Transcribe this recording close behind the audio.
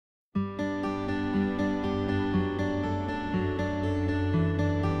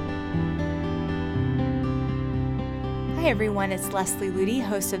Hi everyone, it's Leslie Ludy,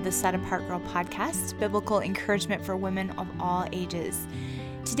 host of the Set Apart Girl podcast, biblical encouragement for women of all ages.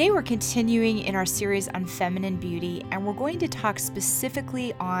 Today we're continuing in our series on feminine beauty, and we're going to talk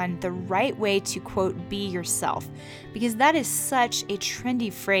specifically on the right way to, quote, be yourself, because that is such a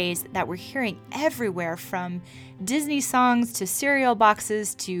trendy phrase that we're hearing everywhere, from Disney songs to cereal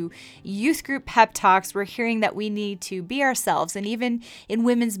boxes to youth group pep talks. We're hearing that we need to be ourselves, and even in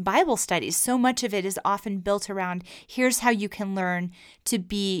women's Bible studies, so much of it is often built around, here's how you can learn to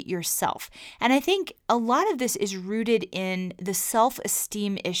be yourself. And I think a lot of this is rooted in the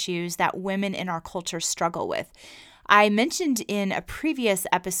self-esteem issues that women in our culture struggle with. I mentioned in a previous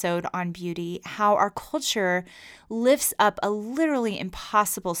episode on beauty how our culture lifts up a literally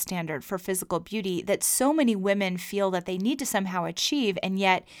impossible standard for physical beauty that so many women feel that they need to somehow achieve, and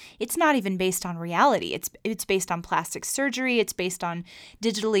yet it's not even based on reality. It's based on plastic surgery, it's based on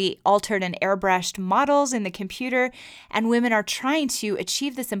digitally altered and airbrushed models in the computer, and women are trying to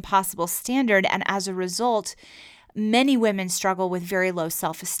achieve this impossible standard, and as a result, many women struggle with very low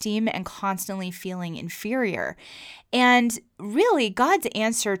self-esteem and constantly feeling inferior. And really, God's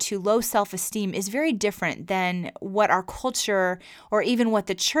answer to low self-esteem is very different than what our culture or even what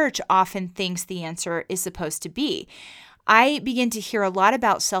the church often thinks the answer is supposed to be. I began to hear a lot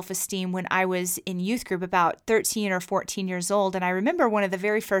about self-esteem when I was in youth group, about 13 or 14 years old. And I remember one of the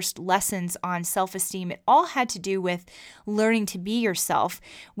very first lessons on self-esteem, it all had to do with learning to be yourself.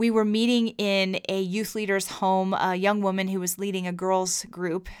 We were meeting in a youth leader's home, a young woman who was leading a girls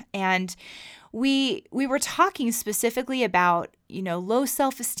group. And we were talking specifically about, low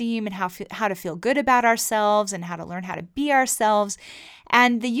self-esteem and how to feel good about ourselves and how to learn how to be ourselves.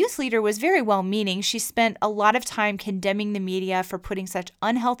 And the youth leader was very well-meaning. She spent a lot of time condemning the media for putting such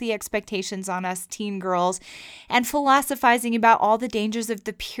unhealthy expectations on us teen girls and philosophizing about all the dangers of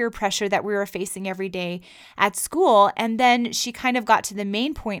the peer pressure that we were facing every day at school. And then she kind of got to the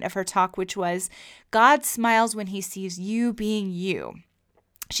main point of her talk, which was, God smiles when he sees you being you.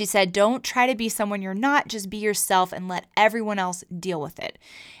 She said, don't try to be someone you're not, just be yourself and let everyone else deal with it.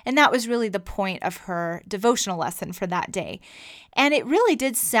 And that was really the point of her devotional lesson for that day. And it really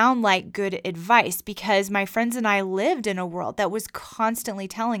did sound like good advice, because my friends and I lived in a world that was constantly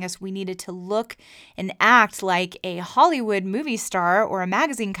telling us we needed to look and act like a Hollywood movie star or a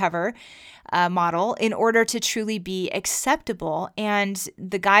magazine cover model in order to truly be acceptable. And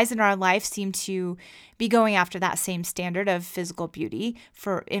the guys in our life seemed to be going after that same standard of physical beauty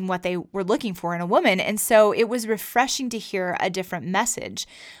in what they were looking for in a woman. And so it was refreshing to hear a different message.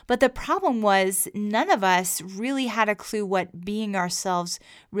 But the problem was, none of us really had a clue what being ourselves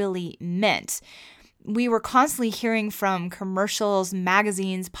really meant. We were constantly hearing from commercials,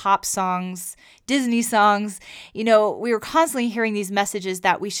 magazines, pop songs, Disney songs. We were constantly hearing these messages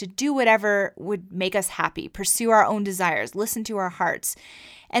that we should do whatever would make us happy, pursue our own desires, listen to our hearts.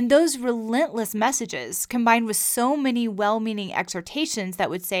 And those relentless messages, combined with so many well-meaning exhortations that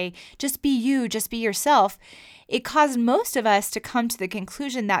would say, just be you, just be yourself, it caused most of us to come to the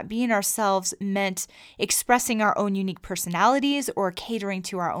conclusion that being ourselves meant expressing our own unique personalities or catering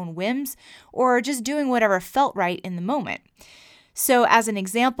to our own whims or just doing whatever felt right in the moment. So as an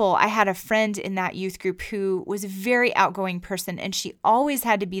example, I had a friend in that youth group who was a very outgoing person, and she always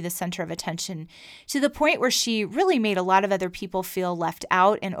had to be the center of attention, to the point where she really made a lot of other people feel left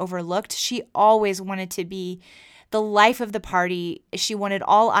out and overlooked. She always wanted to be the life of the party. She wanted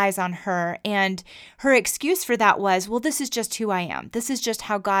all eyes on her. And her excuse for that was, well, this is just who I am. This is just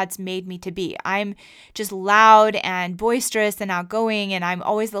how God's made me to be. I'm just loud and boisterous and outgoing, and I'm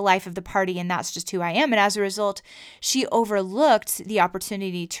always the life of the party, and that's just who I am. And as a result, she overlooked the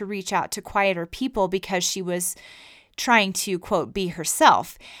opportunity to reach out to quieter people because she was trying to, quote, be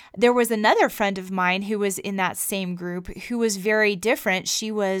herself. There was another friend of mine who was in that same group who was very different.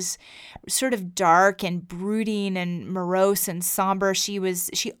 She was sort of dark and brooding and morose and somber. She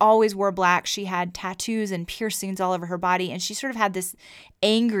always wore black. She had tattoos and piercings all over her body, and she sort of had this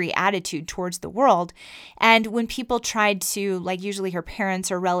angry attitude towards the world. And when people tried to, like usually her parents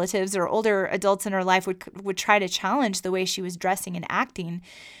or relatives or older adults in her life would try to challenge the way she was dressing and acting,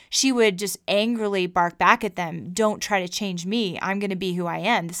 she would just angrily bark back at them, don't try to change me. I'm going to be who I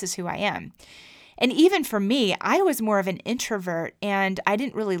am. This is who I am. And even for me, I was more of an introvert, and I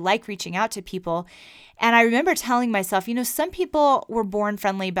didn't really like reaching out to people. And I remember telling myself, some people were born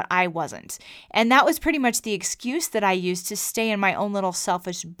friendly, but I wasn't. And that was pretty much the excuse that I used to stay in my own little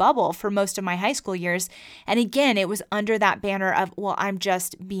selfish bubble for most of my high school years. And again, it was under that banner of, well, I'm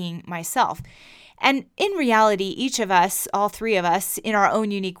just being myself. And in reality, each of us, all three of us, in our own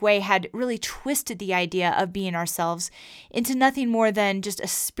unique way, had really twisted the idea of being ourselves into nothing more than just a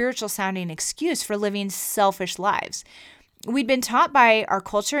spiritual sounding excuse for living selfish lives. We'd been taught by our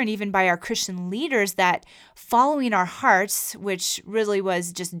culture and even by our Christian leaders that following our hearts, which really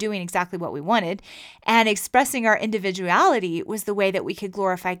was just doing exactly what we wanted, and expressing our individuality was the way that we could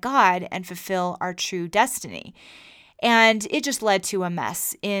glorify God and fulfill our true destiny. And it just led to a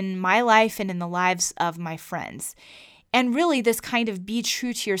mess in my life and in the lives of my friends. And really, this kind of be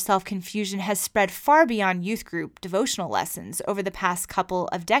true to yourself confusion has spread far beyond youth group devotional lessons over the past couple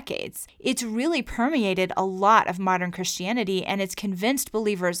of decades. It's really permeated a lot of modern Christianity, and it's convinced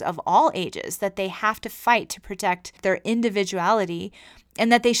believers of all ages that they have to fight to protect their individuality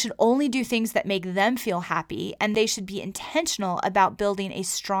and that they should only do things that make them feel happy, and they should be intentional about building a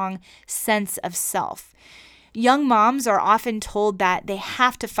strong sense of self. Young moms are often told that they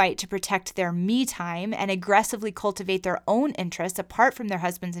have to fight to protect their me time and aggressively cultivate their own interests apart from their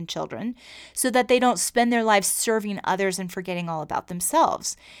husbands and children so that they don't spend their lives serving others and forgetting all about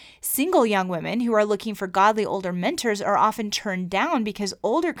themselves. Single young women who are looking for godly older mentors are often turned down because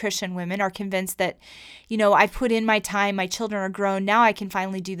older Christian women are convinced that, I've put in my time, my children are grown, now I can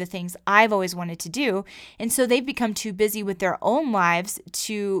finally do the things I've always wanted to do. And so they've become too busy with their own lives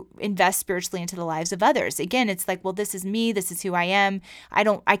to invest spiritually into the lives of others. Again, it's like, well, this is me, this is who I am.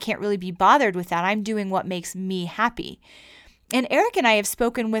 I can't really be bothered with that. I'm doing what makes me happy. And Eric and I have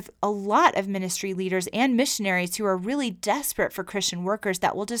spoken with a lot of ministry leaders and missionaries who are really desperate for Christian workers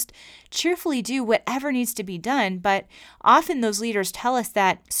that will just cheerfully do whatever needs to be done. But often those leaders tell us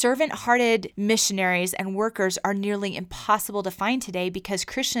that servant-hearted missionaries and workers are nearly impossible to find today because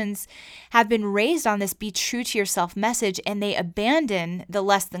Christians have been raised on this be true to yourself message, and they abandon the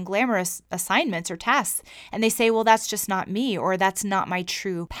less than glamorous assignments or tasks. And they say, well, that's just not me, or that's not my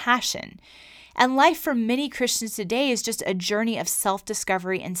true passion. And life for many Christians today is just a journey of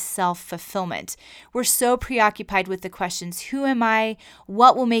self-discovery and self-fulfillment. We're so preoccupied with the questions, who am I?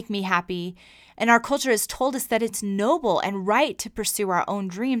 What will make me happy? And our culture has told us that it's noble and right to pursue our own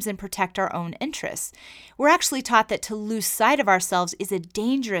dreams and protect our own interests. We're actually taught that to lose sight of ourselves is a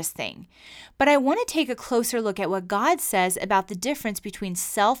dangerous thing. But I want to take a closer look at what God says about the difference between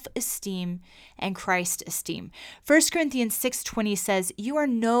self-esteem and Christ-esteem. 1 Corinthians 6:20 says, "You are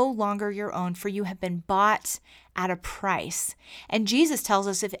no longer your own, for you have been bought at a price." And Jesus tells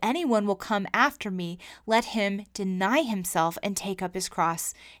us, if anyone will come after me, let him deny himself and take up his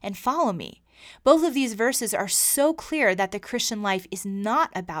cross and follow me. Both of these verses are so clear that the Christian life is not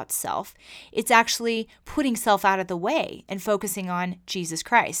about self. It's actually putting self out of the way and focusing on Jesus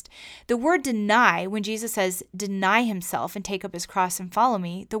Christ. The word deny, when Jesus says deny himself and take up his cross and follow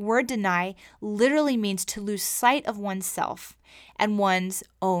me, the word deny literally means to lose sight of oneself and one's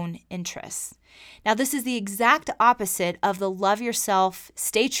own interests. Now, this is the exact opposite of the love yourself,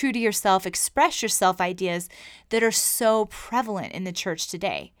 stay true to yourself, express yourself ideas that are so prevalent in the church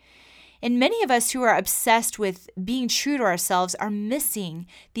today. And many of us who are obsessed with being true to ourselves are missing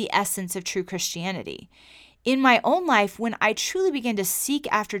the essence of true Christianity. In my own life, when I truly began to seek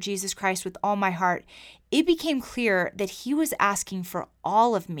after Jesus Christ with all my heart, it became clear that he was asking for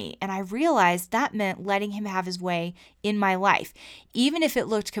all of me. And I realized that meant letting him have his way in my life, even if it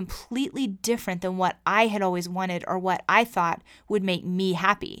looked completely different than what I had always wanted or what I thought would make me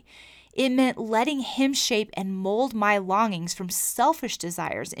happy. It meant letting him shape and mold my longings from selfish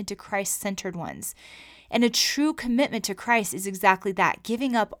desires into Christ-centered ones. And a true commitment to Christ is exactly that,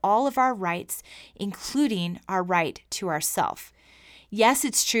 giving up all of our rights, including our right to ourself. Yes,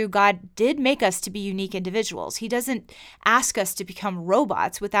 it's true, God did make us to be unique individuals. He doesn't ask us to become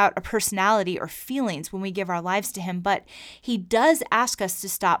robots without a personality or feelings when we give our lives to him, but he does ask us to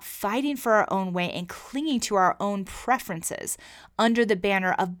stop fighting for our own way and clinging to our own preferences under the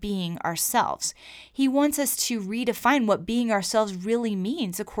banner of being ourselves. He wants us to redefine what being ourselves really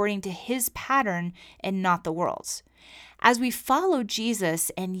means according to his pattern and not the world's. As we follow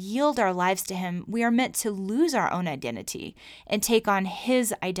Jesus and yield our lives to him, we are meant to lose our own identity and take on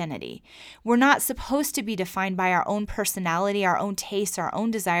his identity. We're not supposed to be defined by our own personality, our own tastes, our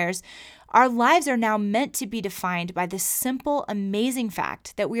own desires. Our lives are now meant to be defined by the simple, amazing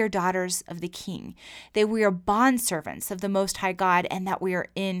fact that we are daughters of the King, that we are bondservants of the Most High God, and that we are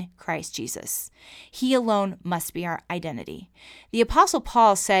in Christ Jesus. He alone must be our identity. The Apostle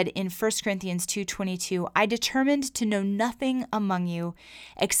Paul said in 1 Corinthians 2:22, "I determined to know nothing among you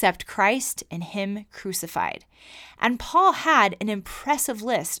except Christ and him crucified." And Paul had an impressive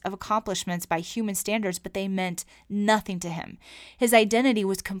list of accomplishments by human standards, but they meant nothing to him. His identity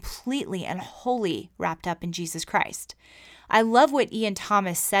was completely and wholly wrapped up in Jesus Christ. I love what Ian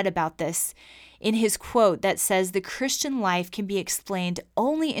Thomas said about this. in his quote that says the Christian life can be explained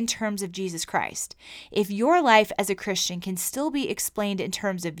only in terms of Jesus Christ. If your life as a Christian can still be explained in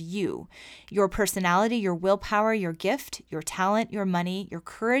terms of you, your personality, your willpower, your gift, your talent, your money, your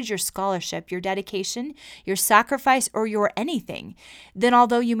courage, your scholarship, your dedication, your sacrifice, or your anything, then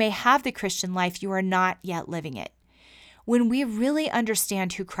although you may have the Christian life, you are not yet living it. When we really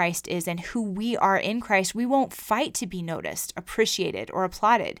understand who Christ is and who we are in Christ, we won't fight to be noticed, appreciated, or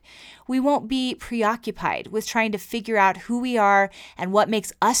applauded. We won't be preoccupied with trying to figure out who we are and what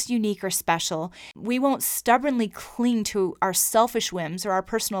makes us unique or special. We won't stubbornly cling to our selfish whims or our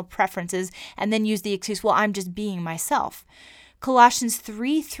personal preferences and then use the excuse, well, I'm just being myself. Colossians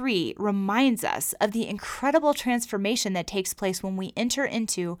 3:3 reminds us of the incredible transformation that takes place when we enter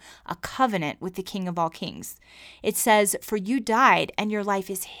into a covenant with the King of all kings. It says, "For you died, and your life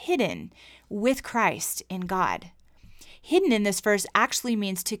is hidden with Christ in God." Hidden in this verse actually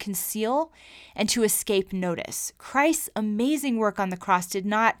means to conceal and to escape notice. Christ's amazing work on the cross did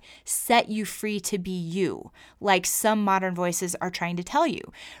not set you free to be you, like some modern voices are trying to tell you.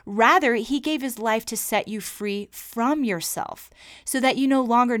 Rather, he gave his life to set you free from yourself, so that you no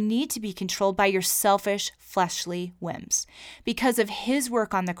longer need to be controlled by your selfish, fleshly whims. Because of his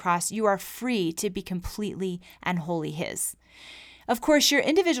work on the cross, you are free to be completely and wholly his. Of course, your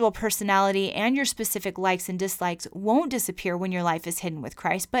individual personality and your specific likes and dislikes won't disappear when your life is hidden with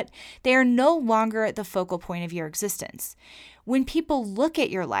Christ, but they are no longer the focal point of your existence. When people look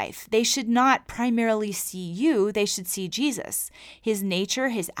at your life, they should not primarily see you, they should see Jesus, his nature,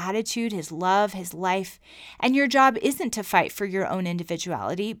 his attitude, his love, his life. And your job isn't to fight for your own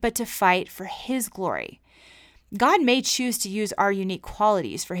individuality, but to fight for his glory. God may choose to use our unique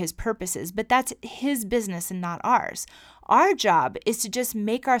qualities for his purposes, but that's his business and not ours. Our job is to just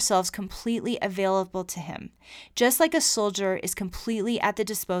make ourselves completely available to him, just like a soldier is completely at the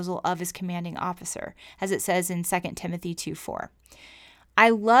disposal of his commanding officer, as it says in 2 Timothy 2:4. I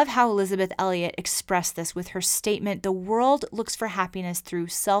love how Elizabeth Elliot expressed this with her statement, "The world looks for happiness through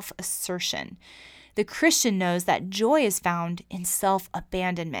self-assertion. The Christian knows that joy is found in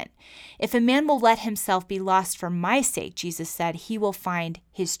self-abandonment. If a man will let himself be lost for my sake," Jesus said, "he will find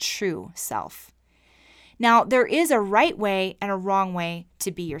his true self." Now, there is a right way and a wrong way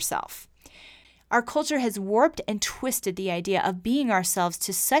to be yourself. Our culture has warped and twisted the idea of being ourselves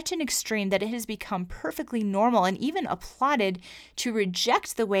to such an extreme that it has become perfectly normal and even applauded to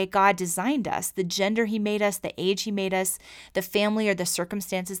reject the way God designed us, the gender he made us, the age he made us, the family or the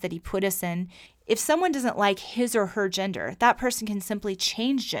circumstances that he put us in. If someone doesn't like his or her gender, that person can simply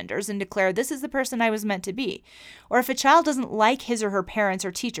change genders and declare, "This is the person I was meant to be." Or if a child doesn't like his or her parents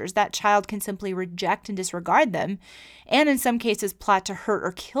or teachers, that child can simply reject and disregard them, and in some cases plot to hurt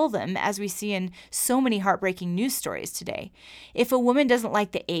or kill them, as we see in so many heartbreaking news stories today. If a woman doesn't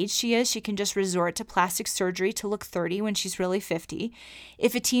like the age she is, she can just resort to plastic surgery to look 30 when she's really 50.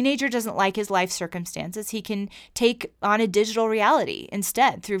 If a teenager doesn't like his life circumstances, he can take on a digital reality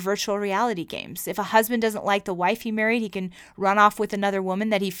instead through virtual reality games. If a husband doesn't like the wife he married, he can run off with another woman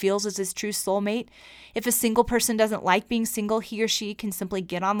that he feels is his true soulmate. If a single person doesn't like being single, he or she can simply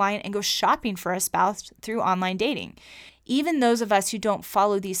get online and go shopping for a spouse through online dating. Even those of us who don't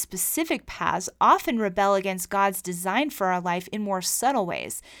follow these specific paths often rebel against God's design for our life in more subtle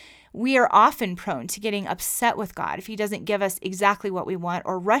ways. We are often prone to getting upset with God if he doesn't give us exactly what we want,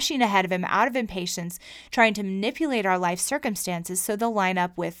 or rushing ahead of him out of impatience, trying to manipulate our life circumstances so they'll line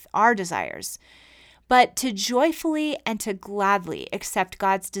up with our desires. But to joyfully and to gladly accept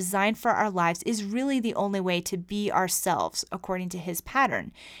God's design for our lives is really the only way to be ourselves according to his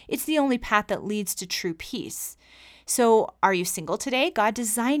pattern. It's the only path that leads to true peace. So, are you single today? God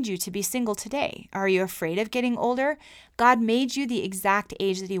designed you to be single today. Are you afraid of getting older? God made you the exact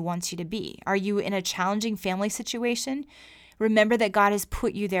age that he wants you to be. Are you in a challenging family situation? Remember that God has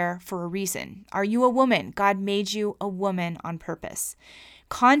put you there for a reason. Are you a woman? God made you a woman on purpose.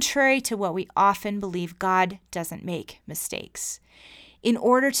 Contrary to what we often believe, God doesn't make mistakes. In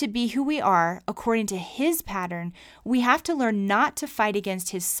order to be who we are, according to his pattern, we have to learn not to fight against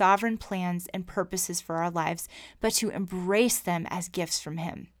his sovereign plans and purposes for our lives, but to embrace them as gifts from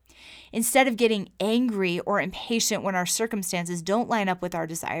him. Instead of getting angry or impatient when our circumstances don't line up with our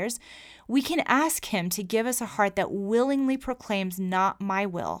desires, we can ask him to give us a heart that willingly proclaims, "Not my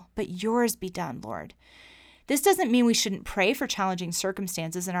will, but yours be done, Lord." This doesn't mean we shouldn't pray for challenging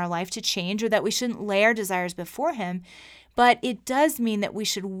circumstances in our life to change, or that we shouldn't lay our desires before him, but it does mean that we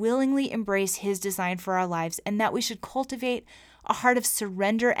should willingly embrace his design for our lives, and that we should cultivate a heart of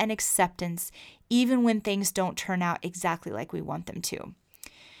surrender and acceptance, even when things don't turn out exactly like we want them to.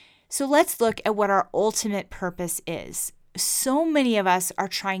 So let's look at what our ultimate purpose is. So many of us are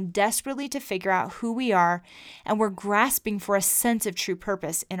trying desperately to figure out who we are, and we're grasping for a sense of true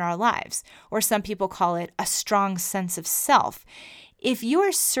purpose in our lives, or some people call it a strong sense of self. If you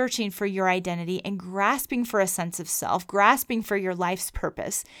are searching for your identity and grasping for a sense of self, grasping for your life's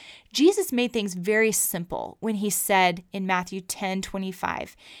purpose, Jesus made things very simple when he said in Matthew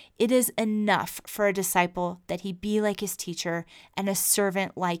 10:25, "It is enough for a disciple that he be like his teacher and a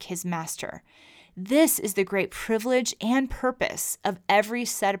servant like his master." This is the great privilege and purpose of every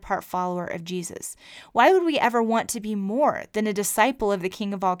set-apart follower of Jesus. Why would we ever want to be more than a disciple of the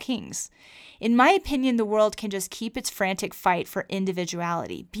King of all kings? In my opinion, the world can just keep its frantic fight for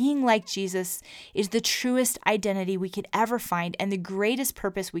individuality. Being like Jesus is the truest identity we could ever find and the greatest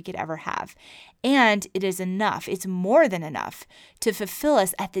purpose we could ever have. And it is enough, it's more than enough, to fulfill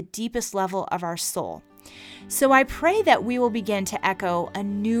us at the deepest level of our soul. So I pray that we will begin to echo a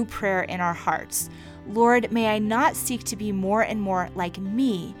new prayer in our hearts. Lord, may I not seek to be more and more like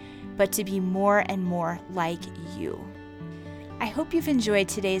me, but to be more and more like you. I hope you've enjoyed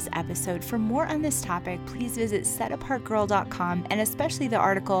today's episode. For more on this topic, please visit setapartgirl.com and especially the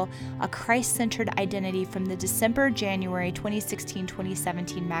article, A Christ-Centered Identity from the December-January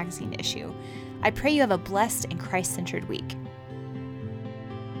 2016-2017 magazine issue. I pray you have a blessed and Christ-centered week.